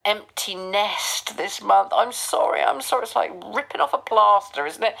empty nest this month. I'm sorry. It's like ripping off a plaster,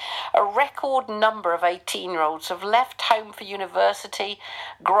 isn't it? A record number of 18-year-olds have left home for university,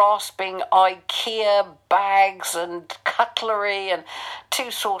 grasping IKEA bags and cutlery and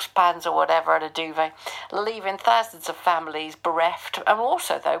 2 saucepans or whatever and a duvet, leaving thousands of families bereft and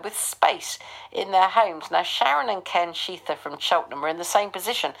also, though, with space in their homes. Now, Sharon and Ken Sheether from Cheltenham are in the same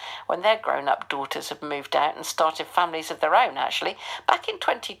position when their grown-up daughters have moved out and started families of their own, actually. Back in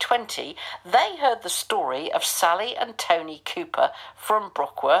 2020, they heard the story of Sally and Tony Cooper from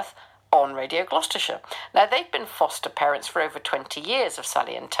Brockworth on Radio Gloucestershire. Now, they've been foster parents for over 20 years of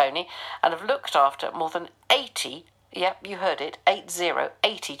Sally and Tony and have looked after more than 80, yep, you heard it,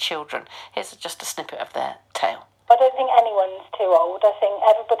 80 children. Here's just a snippet of their tale. I don't think anyone's too old. I think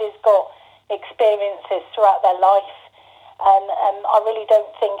everybody's got experiences throughout their life, and I really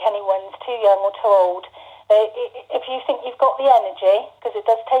don't think anyone's too young or too old. If you think you've got the energy, because it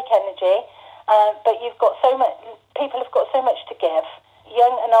does take energy, but you've got so much, people have got so much to give.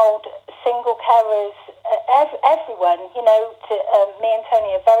 Young and old, single carers, everyone, you know, me and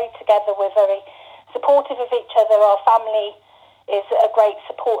Tony are very together. We're very supportive of each other. Our family is a great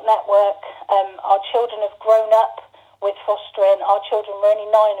support network. Our children have grown up with fostering. Our children were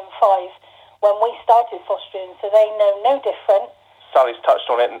only 9 and 5 when we started fostering, so they know no different. Sally's touched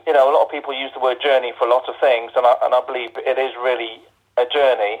on it. You know, a lot of people use the word journey for a lot of things, and I believe it is really a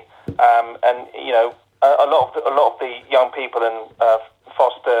journey. And you know, a lot of the young people and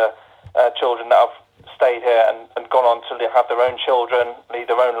foster children that have stayed here and gone on to have their own children, lead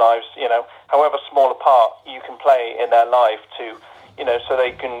their own lives. You know, however small a part you can play in their life to, you know, so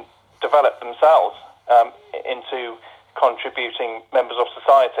they can develop themselves into contributing members of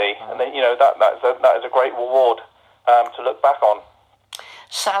society, and then, you know, that is a great reward to look back on.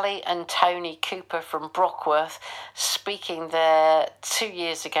 Sally and Tony Cooper from Brockworth speaking there 2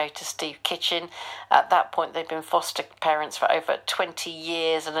 years ago to Steve Kitchen. At that point, they'd been foster parents for over 20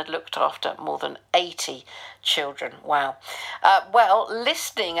 years and had looked after more than 80 children. Wow. Well,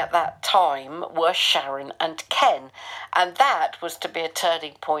 listening at that time were Sharon and Ken, and that was to be a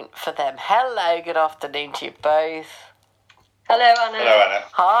turning point for them. Hello, good afternoon to you both. Hello, Anna. Hello, Anna.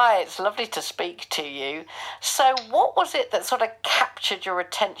 Hi, it's lovely to speak to you. So what was it that sort of captured your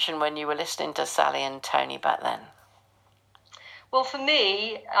attention when you were listening to Sally and Tony back then? Well, for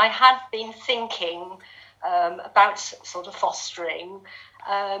me, I had been thinking about sort of fostering,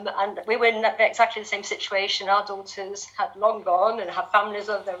 and we were in exactly the same situation. Our daughters had long gone and have families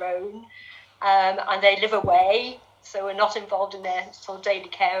of their own, and they live away, so we're not involved in their sort of daily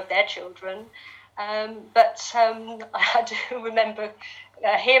care of their children. But I do remember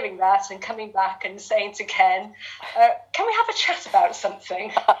hearing that and coming back and saying to Ken, can we have a chat about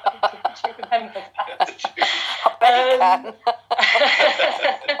something? Do you remember that? I bet you can.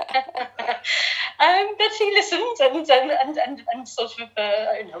 But he listened and sort of,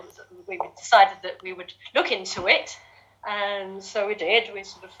 you know, we decided that we would look into it. And so we did. We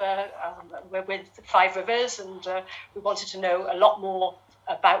sort of were with Five Rivers, and we wanted to know a lot more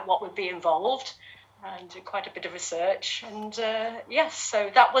about what would be involved, and did quite a bit of research. And yes,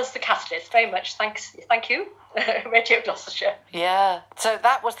 so that was the catalyst. Very much thank you, Radio Gloucestershire. Yeah, so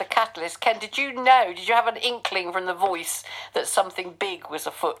that was the catalyst. Ken, did you have an inkling from the voice that something big was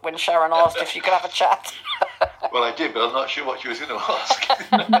afoot when Sharon asked if you could have a chat? Well, I did, but I'm not sure what she was going to ask,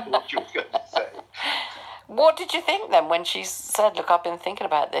 what she was going to say. What did you think then when she said, look, I've been thinking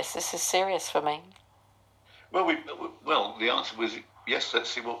about this. This is serious for me. Well, the answer was yes. Let's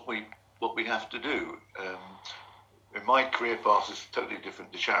see what we have to do. My career path is totally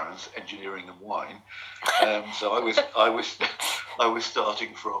different to Sharon's, engineering and wine. So I was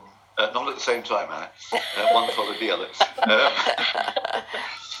starting from not at the same time, Anna. One followed the other.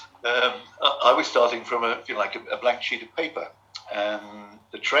 I was starting from a blank sheet of paper, and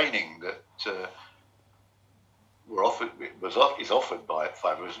the training that is offered by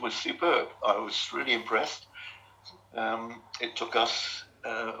Five Rivers was superb. I was really impressed. It took us.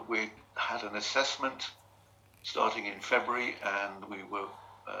 We had an assessment starting in February, and we were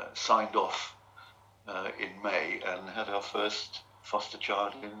signed off in May, and had our first foster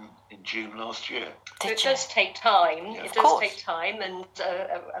child in June last year. It does take time. Yeah, it does take time, and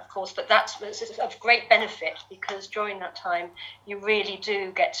of course, but that's of great benefit, because during that time you really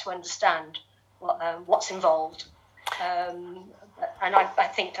do get to understand what's involved. And I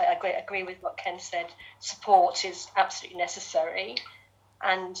think I agree with what Ken said. Support is absolutely necessary,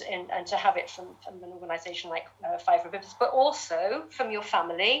 and to have it from an organisation like Five Rivers, but also from your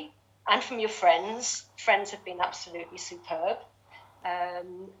family and from your friends. Friends have been absolutely superb.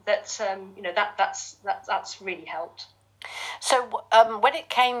 That's really helped. So, when it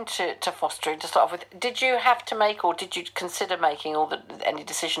came to fostering, to start off with, did you have to make, or did you consider making any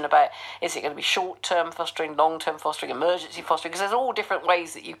decision about, is it going to be short-term fostering, long-term fostering, emergency fostering? Because there's all different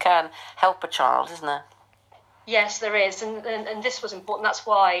ways that you can help a child, isn't there? Yes, there is, and this was important. That's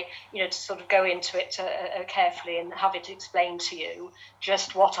why, to sort of go into it carefully and have it explained to you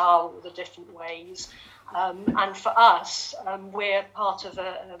just what are all the different ways. And for us, we're part of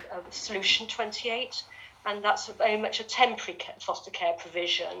a Solution 28, and that's very much a temporary foster care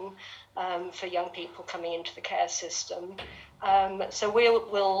provision for young people coming into the care system. So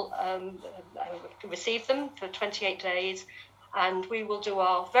we'll receive them for 28 days, and we will do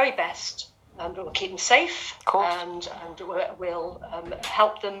our very best. And we'll keep them safe, and we'll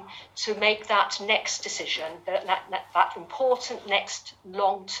help them to make that next decision, that important next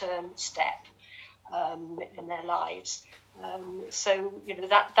long-term step in their lives. So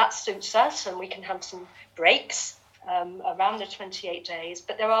that suits us, and we can have some breaks around the 28 days.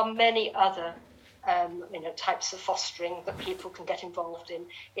 But there are many other types of fostering that people can get involved in.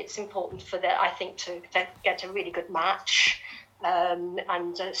 It's important for them, I think, to get a really good match.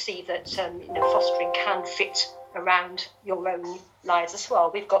 And see that fostering can fit around your own lives as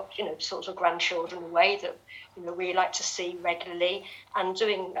well. We've got sort of grandchildren away that we like to see regularly, and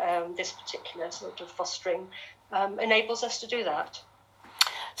doing this particular sort of fostering enables us to do that.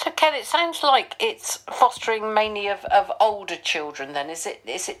 So, Ken, it sounds like it's fostering mainly of older children. Then is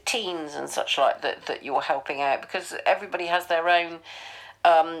it teens and such like that you're helping out, because everybody has their own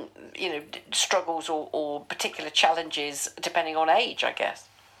struggles or particular challenges depending on age, I guess.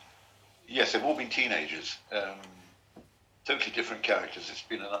 Yes, they've all been teenagers. Totally different characters. It's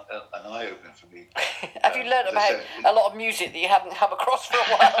been an eye-opener for me. Have you learned about a lot of music that you hadn't come across for a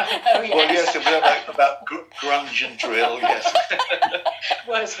while? Oh, yes. Well, yes, I've learned about grunge and drill, yes.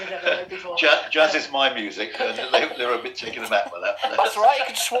 Words we've never heard before. Jazz is my music, and they're a bit taken aback by that. That's right, you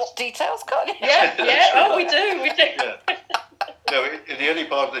can swap details, can't you? Yeah. Oh, we do. Yeah. No, in the early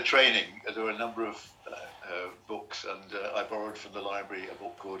part of the training, there were a number of books, and I borrowed from the library a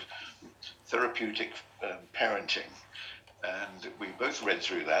book called Therapeutic Parenting, and we both read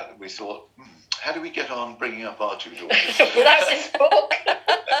through that, and we thought, how do we get on bringing up our two daughters? Without this book.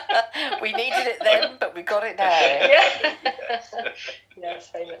 We needed it then, but we got it now.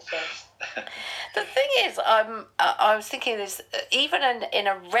 Yes, very much so. The thing is, I was thinking this, even in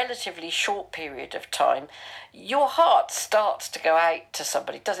a relatively short period of time, your heart starts to go out to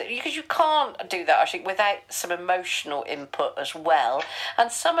somebody, does it? Because you can't do that, actually, without some emotional input as well.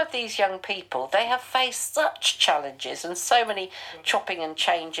 And some of these young people, they have faced such challenges and so many chopping and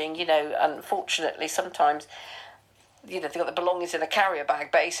changing, unfortunately sometimes they've got the belongings in a carrier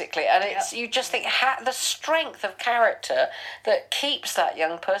bag, basically, and it's you just think the strength of character that keeps that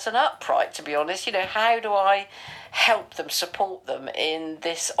young person upright, to be honest. How do I help them, support them in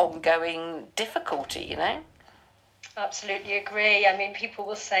this ongoing difficulty, Absolutely agree. I mean, people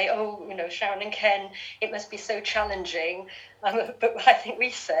will say, Sharon and Ken, it must be so challenging. But I think we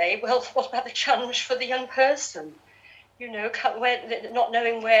say, well, what about the challenge for the young person? Not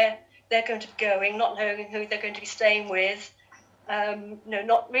knowing where they're going to be going, not knowing who they're going to be staying with,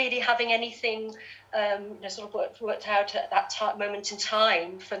 not really having anything sort of worked out at that moment in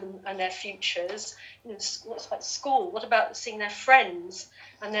time for them and their futures. What's about school? What about seeing their friends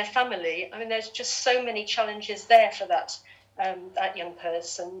and their family? I mean, there's just so many challenges there for that young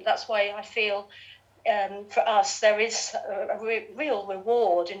person. That's why I feel for us there is a real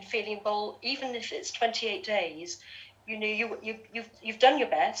reward in feeling, well, even if it's 28 days, you've done your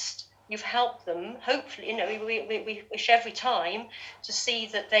best. You've helped them. Hopefully, we wish every time to see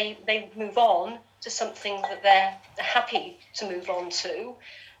that they move on to something that they're happy to move on to,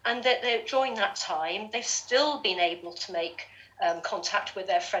 and that during that time they've still been able to make contact with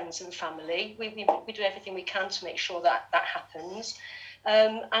their friends and family. We do everything we can to make sure that happens,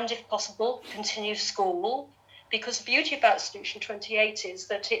 and if possible, continue school. Because the beauty about Solution 28 is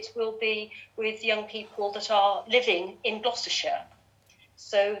that it will be with young people that are living in Gloucestershire.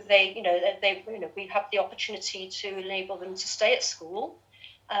 So we have the opportunity to enable them to stay at school,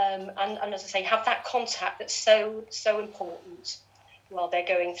 and as I say, have that contact that's so important while they're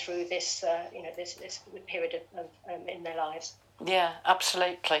going through this this period of in their lives. Yeah,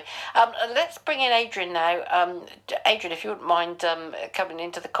 absolutely. Let's bring in Adrian now. Adrian, if you wouldn't mind coming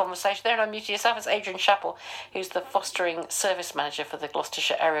into the conversation there, and unmute yourself. It's Adrian Chappell, who's the Fostering Service Manager for the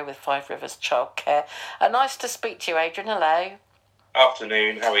Gloucestershire area with Five Rivers Childcare. Nice to speak to you, Adrian. Hello.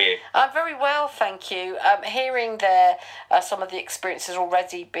 Afternoon, how are you? I'm very well, thank you. Hearing there some of the experiences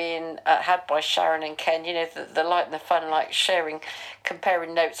already being had by Sharon and Ken, you know, the light and the fun, like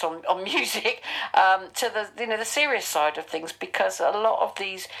comparing notes on music, to the serious side of things, because a lot of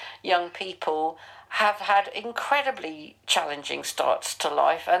these young people have had incredibly challenging starts to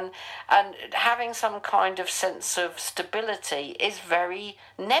life, and having some kind of sense of stability is very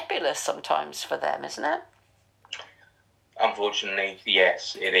nebulous sometimes for them, isn't it? Unfortunately,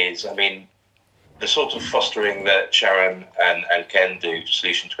 yes, it is. I mean, the sort of fostering that Sharon and Ken do,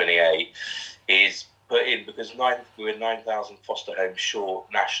 Solution 28, is put in because we're 9,000 foster homes short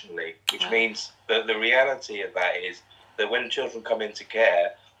nationally, which means that the reality of that is that when children come into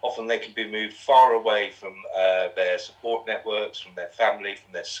care, often they can be moved far away from their support networks, from their family,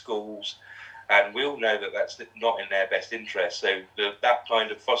 from their schools, and we all know that that's not in their best interest. So that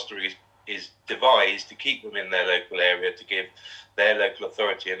kind of fostering is devised to keep them in their local area, to give their local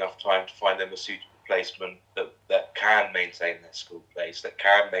authority enough time to find them a suitable placement that can maintain their school place, that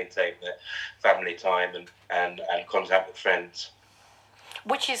can maintain their family time and contact with friends.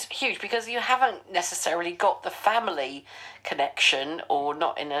 Which is huge, because you haven't necessarily got the family connection, or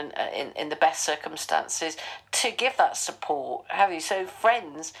not in the best circumstances, to give that support, have you? So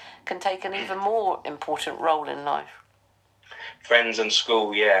friends can take an even more important role in life. Friends and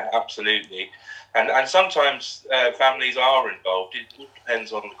school, yeah, absolutely. And sometimes families are involved. It all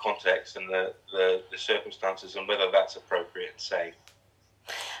depends on the context and the circumstances and whether that's appropriate and safe.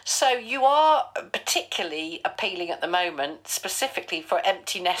 So you are particularly appealing at the moment, specifically for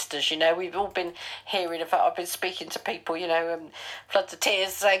empty nesters. You know, we've all been hearing about, I've been speaking to people, you know, floods of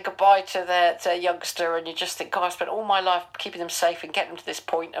tears saying goodbye to their youngster, and you just think, God, I spent all my life keeping them safe and getting them to this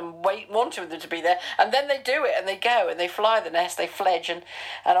point and wanting them to be there, and then they do it and they go and they fly the nest, they fledge, and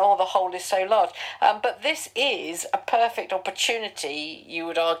all the hole is so large. But this is a perfect opportunity, you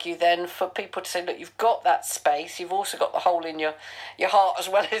would argue then, for people to say, look, you've got that space, you've also got the hole in your heart as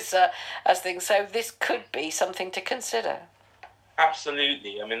well as things, so this could be something to consider.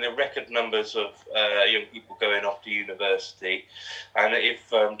 Absolutely. I mean, the record numbers of young people going off to university, and if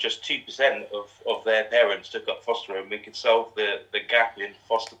just 2% of their parents took up foster home, we could solve the gap in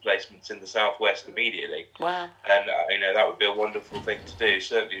foster placements in the southwest immediately. Wow. And that would be a wonderful thing to do.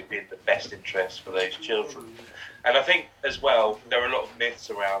 Certainly, it would be in the best interest for those children. And I think as well, there are a lot of myths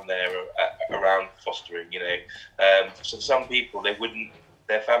around there around fostering. So some people,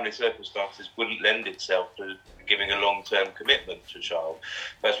 their family circumstances wouldn't lend itself to giving a long-term commitment to a child.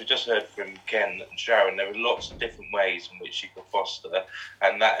 But as we just heard from Ken and Sharon, there are lots of different ways in which you can foster,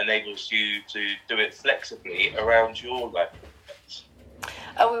 and that enables you to do it flexibly around your life.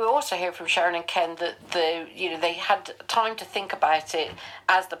 We were also hearing from Sharon and Ken that they had time to think about it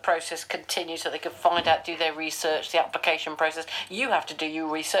as the process continued, so they could find out, do their research, the application process. You have to do your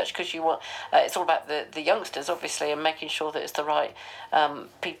research because you want. It's all about the youngsters, obviously, and making sure that it's the right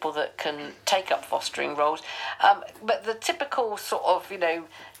people that can take up fostering roles. But the typical sort of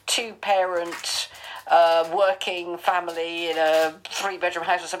two-parent working family in a 3-bedroom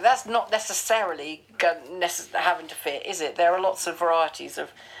house or something, that's not necessarily having to fit, is it? There are lots of varieties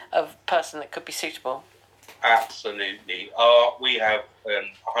of person that could be suitable. Absolutely. We have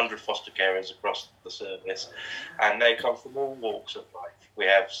 100 foster carers across the service, and they come from all walks of life. We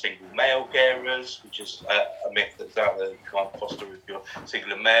have single male carers, which is a myth that's out there. You can't foster if you're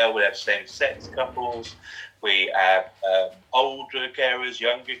single and male. We have same-sex couples. We have older carers,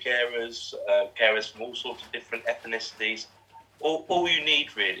 younger carers, carers from all sorts of different ethnicities. All you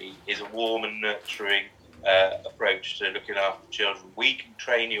need really is a warm and nurturing approach to looking after children. We can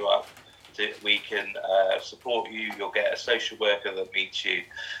train you up. We can support you. You'll get a social worker that meets you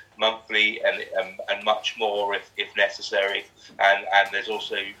monthly and much more if necessary. And there's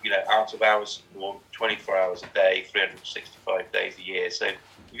also out of hours support 24 hours a day, 365 days a year. So if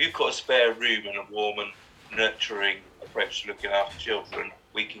you've got a spare room and a warm and nurturing approach to looking after children,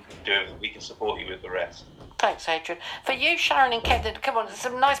 we can do it. We can support you with the rest. Thanks, Adrian. For you, Sharon and Ken, come on,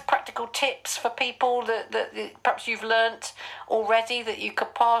 some nice practical tips for people that perhaps you've learnt already that you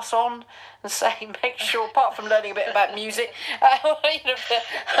could pass on and say, make sure, apart from learning a bit about music,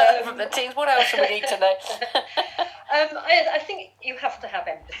 from the teams, what else do we need to know? I think you have to have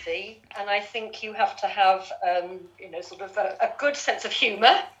empathy, and I think you have to have, sort of a good sense of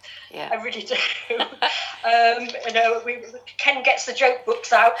humour. Yeah. I really do. Ken gets the joke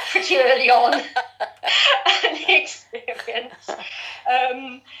books out pretty early on, and the experience.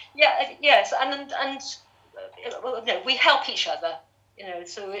 Yes, and we help each other.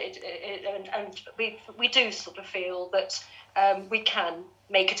 So we do sort of feel that we can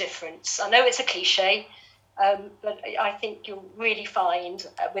make a difference. I know it's a cliche, But I think you'll really find,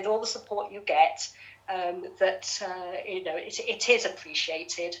 with all the support you get, that it is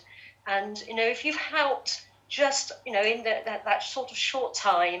appreciated. And if you've helped just in that sort of short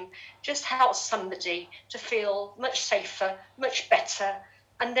time, just help somebody to feel much safer, much better,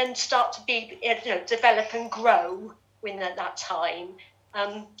 and then start to be develop and grow within that time.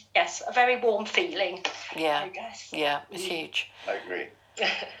 Yes, a very warm feeling. Yeah, I guess. Yeah, it's huge. I agree.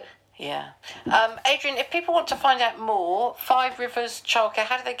 Yeah. Adrian, if people want to find out more, Five Rivers Childcare,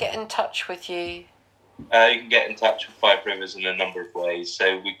 how do they get in touch with you? You can get in touch with Five Rivers in a number of ways.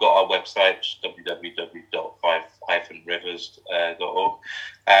 So we've got our website, which is www.5-rivers.org.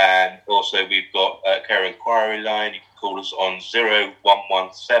 And also we've got a care inquiry line. You can call us on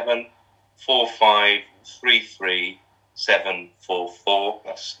 0117 4533 744.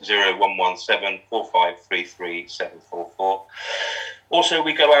 That's 0117 4533 744. Also,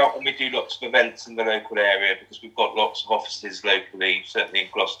 we go out and we do lots of events in the local area because we've got lots of offices locally. Certainly in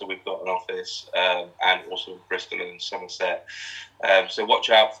Gloucester, we've got an office, and also in Bristol and Somerset. So watch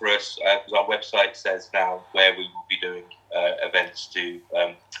out for us because our website says now where we will be doing events to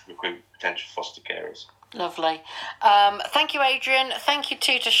recruit potential foster carers. Lovely. Thank you, Adrian. Thank you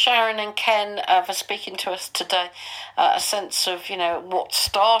too to Sharon and Ken for speaking to us today. A sense of, what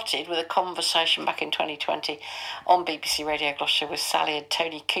started with a conversation back in 2020 on BBC Radio Gloucester with Sally and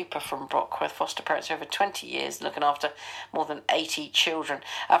Tony Cooper from Brockworth, foster parents for over 20 years, looking after more than 80 children.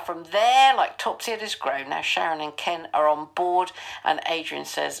 From there, like Topsy has grown, now Sharon and Ken are on board, and Adrian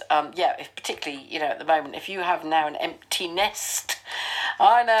says, if particularly, at the moment, if you have now an empty nest,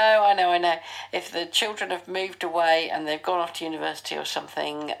 I know, if the children have moved away and they've gone off to university or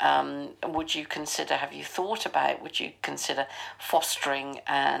something, would you consider fostering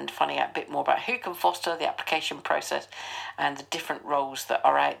and finding out a bit more about who can foster, the application process and the different roles that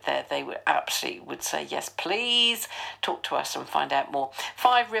are out there? They would say yes, please talk to us and find out more.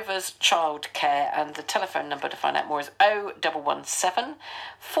 Five Rivers Childcare, and the telephone number to find out more is 0117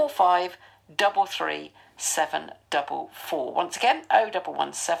 4533 744. Once again,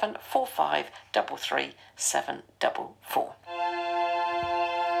 0117 4533 744.